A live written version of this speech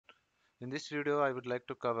In this video, I would like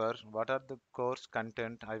to cover what are the course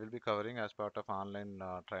content I will be covering as part of online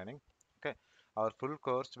training. Okay, our full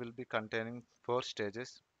course will be containing 4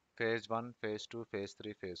 stages: phase 1, phase 2, phase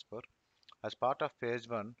 3, phase 4. As part of phase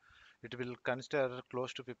 1, it will consider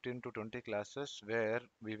close to 15 to 20 classes where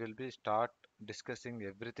we will be start discussing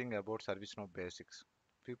everything about ServiceNow basics.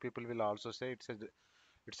 Few people will also say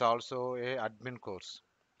it's also a admin course.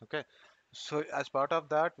 Okay, so as part of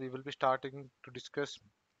that, we will be starting to discuss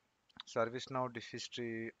ServiceNow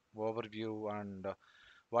history overview and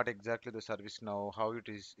what exactly the ServiceNow, how it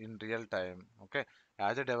is in real time. Okay,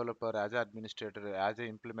 as a developer, as an administrator, as a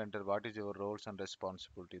implementer, what is your roles and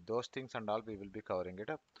responsibility? Those things and all we will be covering it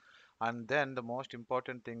up. And then the most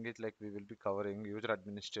important thing is like we will be covering user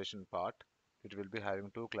administration part. It will be having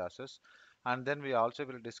 2 classes, and then we also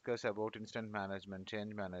will discuss about incident management,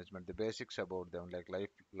 change management, the basics about them, like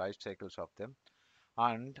life cycles of them,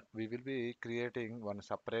 and we will be creating one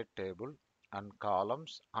separate table and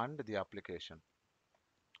columns and the application,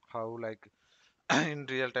 how like in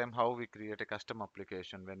real time how we create a custom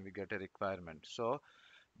application when we get a requirement. So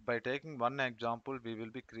by taking one example, we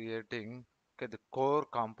will be creating, okay, the core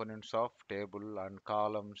components of table and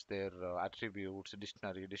columns, their attributes,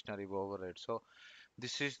 dictionary override. So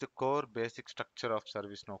this is the core basic structure of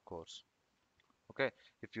ServiceNow course. Okay,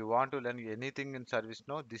 if you want to learn anything in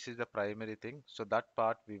ServiceNow, this is the primary thing. So that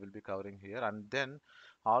part we will be covering here, and then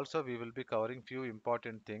also we will be covering few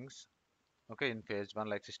important things. Okay, in phase 1,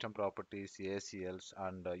 like system properties, ACLs,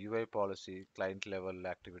 and UI policy, client level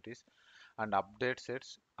activities, and update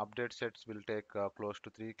sets. Update sets will take close to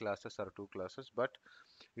 3 classes or 2 classes, but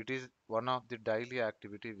it is one of the daily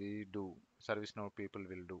activity we do. ServiceNow people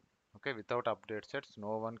will do. Okay, without update sets,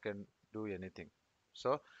 no one can do anything.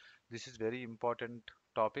 So this is very important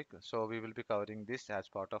topic. So we will be covering this as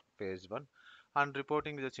part of phase 1. And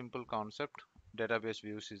reporting is a simple concept. Database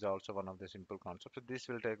views is also one of the simple concepts. So this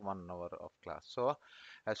will take 1 hour of class. So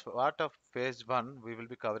as part of phase 1, we will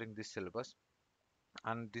be covering this syllabus,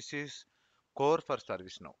 and this is core for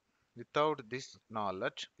ServiceNow. Without this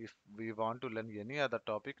knowledge, if we want to learn any other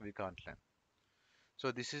topic, we can't learn.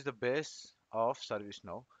 So this is the base of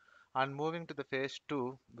ServiceNow. And moving to the phase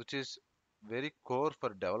 2, which is very core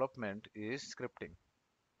for development, is scripting.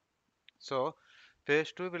 So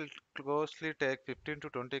phase 2 will closely take 15 to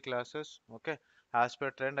 20 classes. Okay, as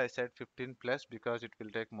per trend I said 15 plus because it will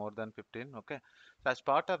take more than 15. Okay, so as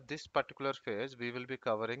part of this particular phase we will be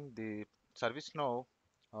covering the ServiceNow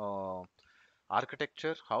uh,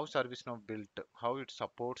 architecture, how ServiceNow built, how it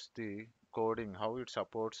supports the coding, how it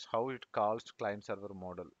supports, how it calls client server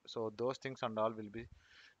model. So those things and all will be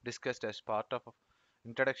discussed as part of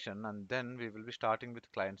introduction, and then we will be starting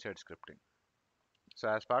with client side scripting. So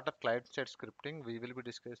as part of client side scripting, we will be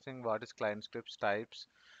discussing what is client scripts types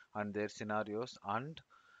and their scenarios, and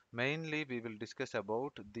mainly we will discuss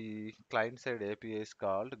about the client side APIs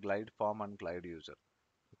called glide form and glide user.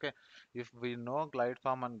 Okay, if we know glide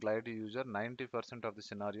form and glide user, 90% of the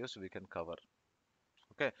scenarios we can cover.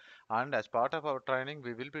 Okay, and as part of our training,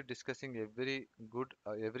 we will be discussing every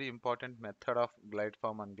important method of glide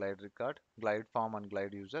form and glide record, glide form and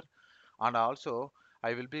glide user, and also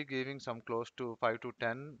I will be giving some close to 5 to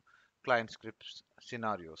 10 client scripts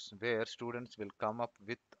scenarios where students will come up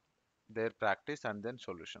with their practice and then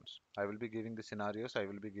solutions. I will be giving the scenarios, I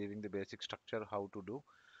will be giving the basic structure how to do,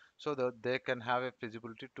 so that they can have a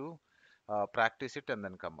feasibility to practice it and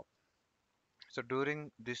then come up. So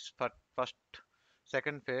during this first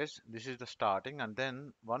second phase, this is the starting, and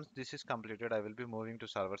then once this is completed, I will be moving to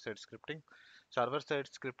server side scripting. Server side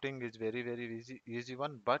scripting is very easy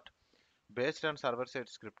one, but based on server side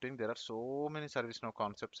scripting, there are so many ServiceNow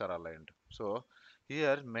concepts are aligned. So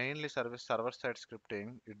here mainly server side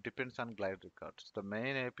scripting, it depends on glide records. The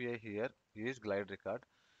main API here is glide record.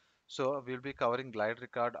 So we'll be covering glide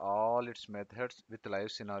record, all its methods with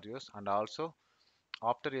live scenarios, and also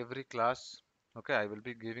after every class, okay, I will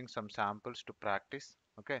be giving some samples to practice,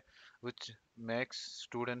 okay, which makes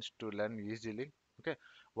students to learn easily. Okay,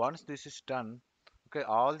 once this is done, okay,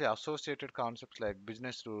 all the associated concepts like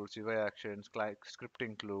business rules, UI actions, like script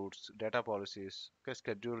includes data policies, okay,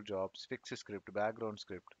 schedule jobs, fix script, background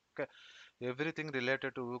script, okay, everything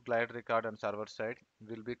related to glide record and server side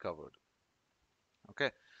will be covered.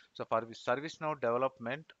 Okay, so for the ServiceNow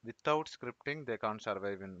development, without scripting, they can't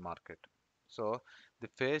survive in market. So the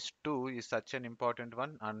phase 2 is such an important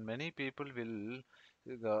one, and many people will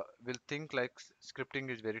think like scripting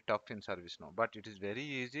is very tough in ServiceNow, but it is very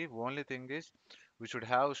easy. Only thing is we should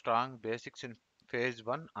have strong basics in phase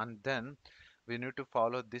 1, and then we need to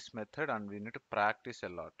follow this method and we need to practice a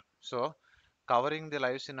lot. So covering the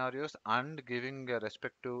live scenarios and giving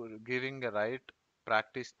a right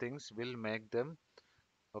practice things will make them,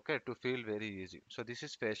 okay, to feel very easy. So this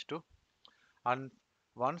is phase 2. And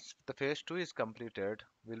once the phase 2 is completed,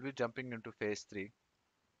 we'll be jumping into phase 3.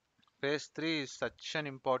 Phase 3 is such an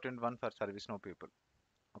important one for ServiceNow people.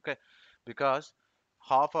 Okay, because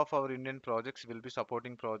half of our Indian projects will be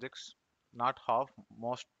supporting projects, not half,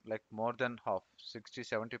 most, like more than half,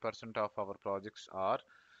 60-70% of our projects are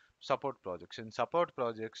support projects. In support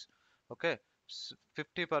projects, okay,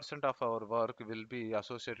 50% of our work will be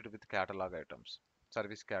associated with catalog items,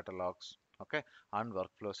 service catalogs, okay, and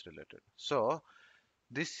workflows related. So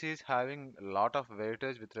this is having a lot of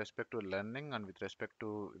weightage with respect to learning and with respect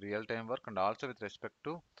to real-time work and also with respect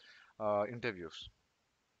to interviews.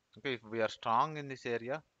 Okay, if we are strong in this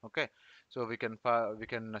area, okay, so we can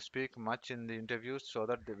speak much in the interviews so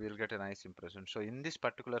that they will get a nice impression. So in this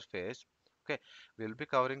particular phase, okay, we'll be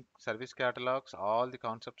covering service catalogs, all the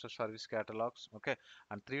concepts of service catalogs, okay,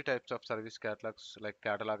 and three types of service catalogs like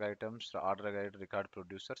catalog items, order guide, record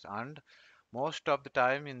producers, and most of the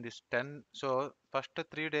time in this 10, so first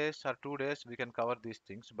 3 days or 2 days we can cover these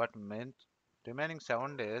things, but remaining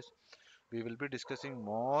 7 days we will be discussing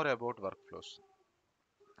more about workflows.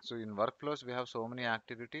 So in workflows, we have so many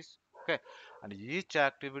activities. Okay, and each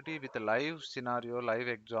activity with a live scenario, live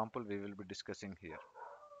example, we will be discussing here.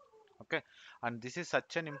 Okay, and this is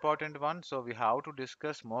such an important one. So we have to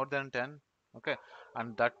discuss more than 10. Okay,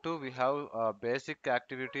 and that too we have basic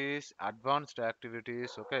activities, advanced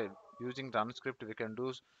activities. Okay, using run script, we can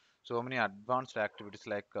do so many advanced activities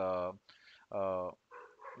uh,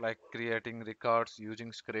 like creating records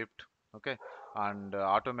using script, okay, and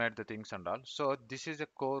automate the things and all. So this is a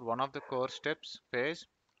core, one of the core steps phase,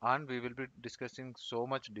 and we will be discussing so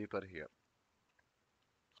much deeper here.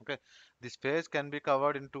 Okay, this phase can be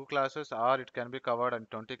covered in 2 classes or it can be covered in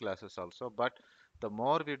 20 classes also, but the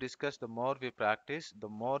more we discuss, the more we practice, the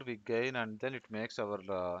more we gain, and then it makes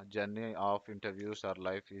our journey of interviews or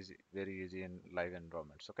life is very easy in live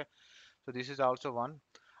environments. Okay, so this is also one,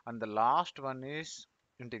 and the last one is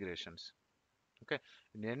integrations. Okay,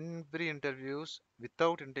 in every interviews,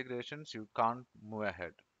 without integrations you can't move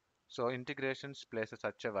ahead. So integrations plays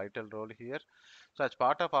such a vital role here. So as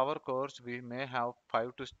part of our course we may have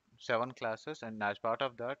 5 to 7 classes, and as part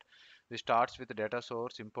of that we starts with the data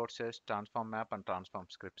source, import sys, transform map, and transform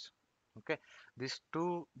scripts. Okay, this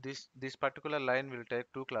particular line will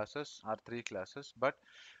take 2 classes or 3 classes, but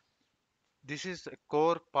this is a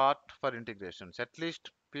core part for integrations. At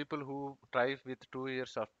least people who try with 2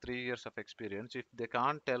 years or 3 years of experience, if they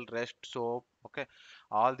can't tell rest, soap, okay,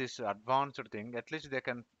 all this advanced thing, at least they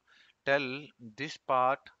can tell this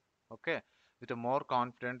part, okay, with a more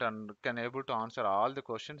confident and can able to answer all the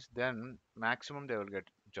questions, then maximum they will get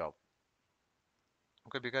job.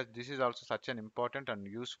 Okay, because this is also such an important and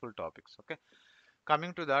useful topics. Okay,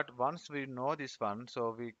 coming to that, once we know this one,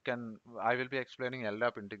 so we can, I will be explaining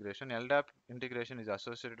LDAP integration. LDAP integration is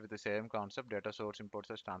associated with the same concept, data source, imports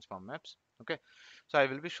as transform maps. Okay, so I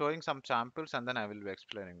will be showing some samples and then I will be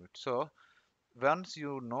explaining it. So once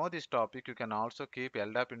you know this topic, you can also keep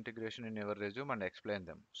LDAP integration in your resume and explain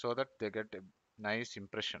them so that they get a nice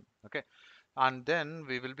impression. Okay, and then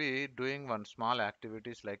we will be doing one small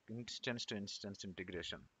activities like instance to instance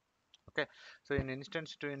integration. Okay, so in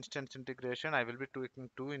instance to instance integration, I will be tweaking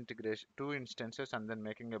two instances and then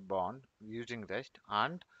making a bond using REST,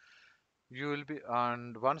 and you will be,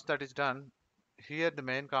 and once that is done, here the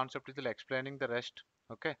main concept is like explaining the REST,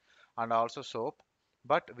 okay, and also SOAP.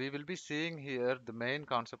 But we will be seeing here the main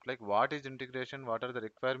concept like what is integration, what are the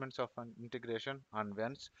requirements of an integration, and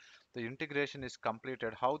once the integration is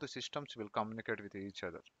completed, how the systems will communicate with each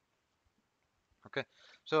other. Okay,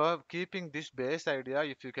 so keeping this base idea,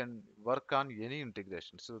 if you can work on any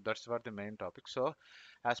integration, so that's what the main topic. So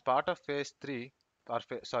as part of phase 3, or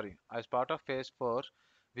sorry, as part of phase 4,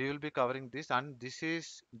 we will be covering this, and this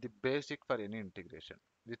is the basic for any integration.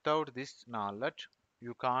 Without this knowledge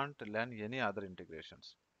you can't learn any other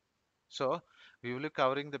integrations. So we will be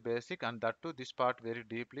covering the basic, and that too this part very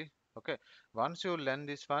deeply. Okay, once you learn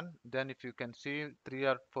this one, then if you can see 3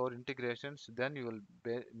 or 4 integrations, then you will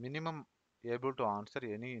be minimum able to answer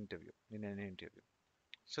any interview in any interview.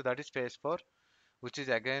 So that is phase 4, which is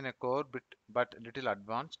again a core bit but little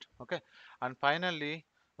advanced. Okay, and finally,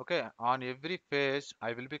 okay, on every phase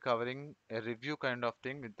I will be covering a review kind of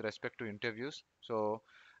thing with respect to interviews. So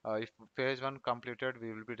if phase 1 completed,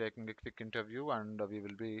 we will be taking a quick interview, and we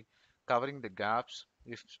will be covering the gaps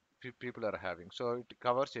if people are having. So it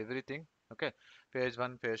covers everything. Okay, phase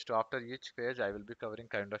 1, phase 2, after each phase I will be covering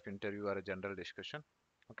kind of interview or a general discussion.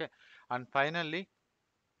 Okay, and finally,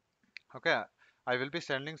 okay, I will be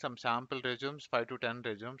sending some sample resumes, 5 to 10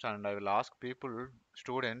 resumes, and I will ask people,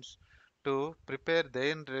 students, to prepare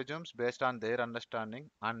their resumes based on their understanding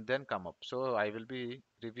and then come up. So I will be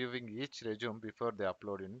reviewing each resume before they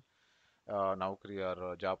upload in Naukri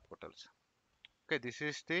or job portals. Okay, this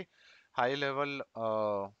is the high level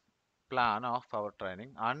plan of our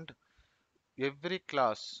training, and every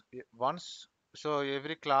class once, so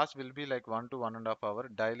every class will be like 1 to 1.5 hour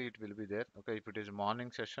daily. It will be there. Okay, if it is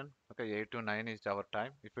morning session, okay, 8 to 9 is our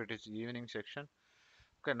time. If it is evening section,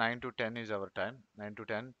 okay, 9 to 10 is our time, 9 to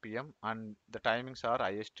 10 p.m. and the timings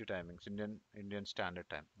are IST timings, Indian Standard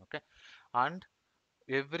Time. Okay, and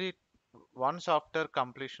every once after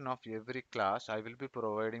completion of every class, I will be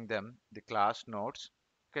providing them the class notes.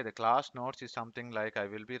 Okay, the class notes is something like I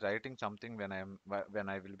will be writing something when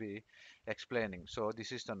I will be explaining. So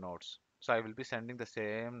this is the notes. So I will be sending the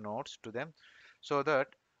same notes to them, so that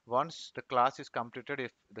once the class is completed,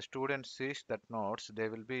 if the student sees that notes, they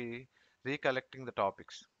will be recollecting the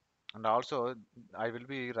topics. And also I will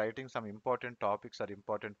be writing some important topics or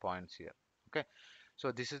important points here. Okay,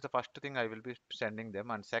 so this is the first thing I will be sending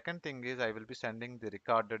them, and second thing is I will be sending the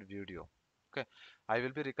recorded video. Okay, I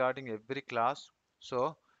will be recording every class.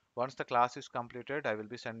 So once the class is completed, I will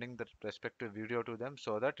be sending the respective video to them,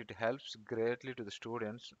 so that it helps greatly to the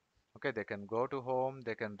students. Okay, they can go to home,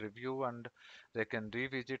 they can review, and they can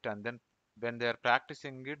revisit, and then when they are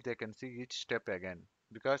practicing it, they can see each step again,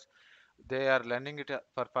 because they are learning it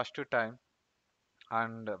for first time.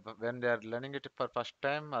 And when they are learning it for first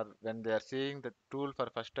time, or when they are seeing the tool for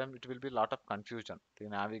first time, it will be a lot of confusion, the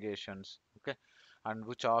navigations. Okay, and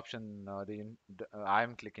which option I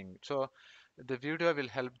am clicking. So the video will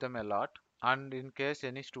help them a lot. And in case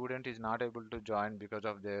any student is not able to join because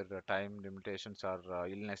of their time limitations or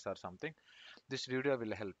illness or something, this video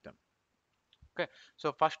will help them. Okay,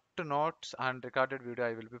 so first notes and recorded video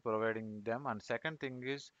I will be providing them, and second thing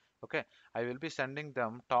is, okay, I will be sending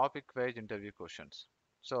them topic-wise interview questions.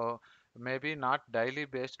 So maybe not daily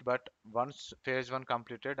based, but once phase one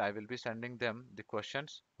completed, I will be sending them the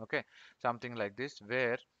questions. Okay, something like this,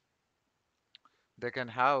 where they can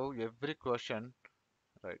have every question.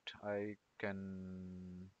 Right, I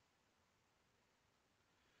can.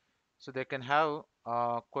 So they can have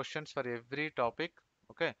questions for every topic.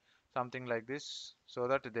 Okay, something like this, so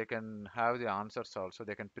that they can have the answers also,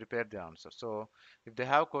 they can prepare the answers. So if they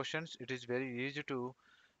have questions, it is very easy to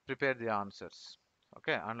prepare the answers.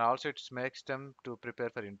 Okay, and also it makes them to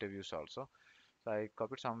prepare for interviews also. So I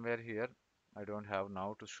copied somewhere here, I don't have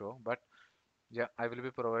now to show, but yeah, I will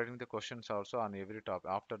be providing the questions also on every topic,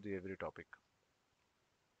 after the every topic.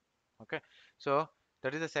 Okay, so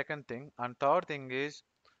that is the second thing. And third thing is,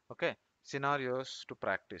 okay, scenarios to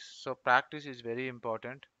practice. So practice is very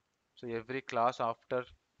important. So every class after,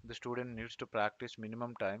 the student needs to practice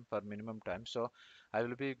minimum time, for minimum time. So I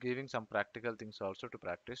will be giving some practical things also to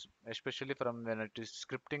practice, especially from when it is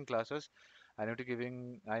scripting classes. I will be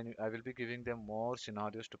giving them more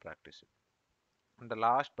scenarios to practice. And the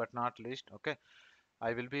last but not least, okay,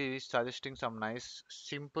 I will be suggesting some nice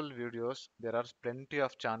simple videos. There are plenty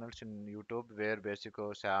of channels in YouTube where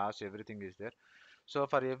Basico, SAS, everything is there. So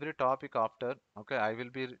for every topic after, okay, I will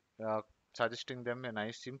be uh, suggesting them a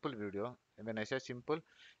nice simple video. When I say simple,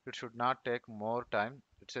 it should not take more time.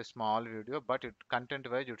 It's a small video, but it content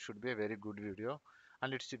wise, it should be a very good video,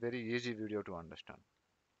 and it's a very easy video to understand.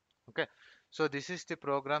 Okay, so this is the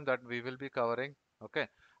program that we will be covering. Okay,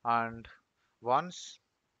 and once,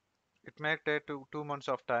 it may take 2 months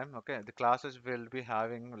of time. Okay, the classes will be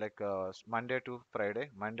having like Monday to Friday,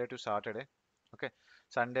 Monday to Saturday. Okay,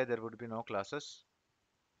 Sunday there would be no classes.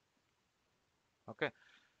 Okay,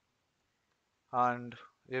 and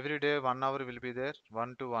every day 1 hour will be there,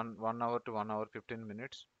 1 hour to 1 hour 15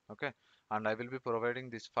 minutes. Okay, and I will be providing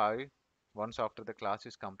this five once after the class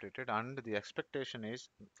is completed. And the expectation is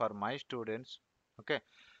for my students. Okay,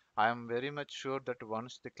 I am very much sure that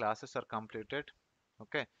once the classes are completed,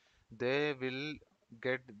 okay, they will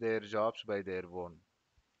get their jobs by their own.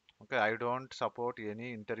 Okay, I don't support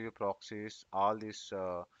any interview proxies, all these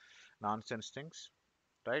nonsense things,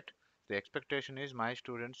 right? The expectation is my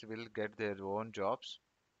students will get their own jobs.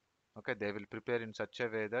 Okay, they will prepare in such a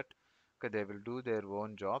way that, okay, they will do their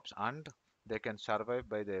own jobs, and they can survive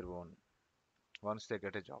by their own once they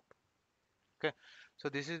get a job. Okay, so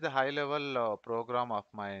this is the high level program of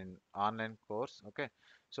my online course. Okay,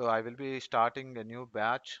 so I will be starting a new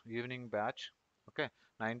batch, evening batch. Okay,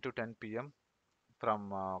 9 to 10 p.m.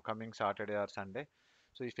 from coming Saturday or Sunday.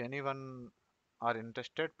 So if anyone are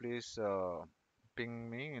interested, please ping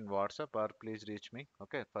me in WhatsApp, or please reach me,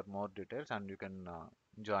 okay, for more details, and you can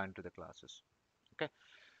join to the classes. Okay,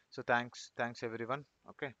 so thanks everyone.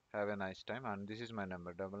 Okay, have a nice time, and this is my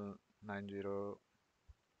number, double 90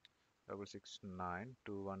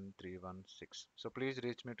 669213116. So please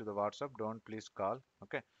reach me to the WhatsApp. Don't please call.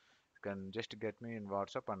 Okay, you can just get me in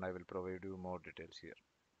WhatsApp and I will provide you more details here.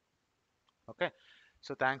 Okay,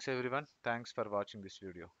 so thanks everyone. Thanks for watching this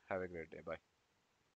video. Have a great day. Bye.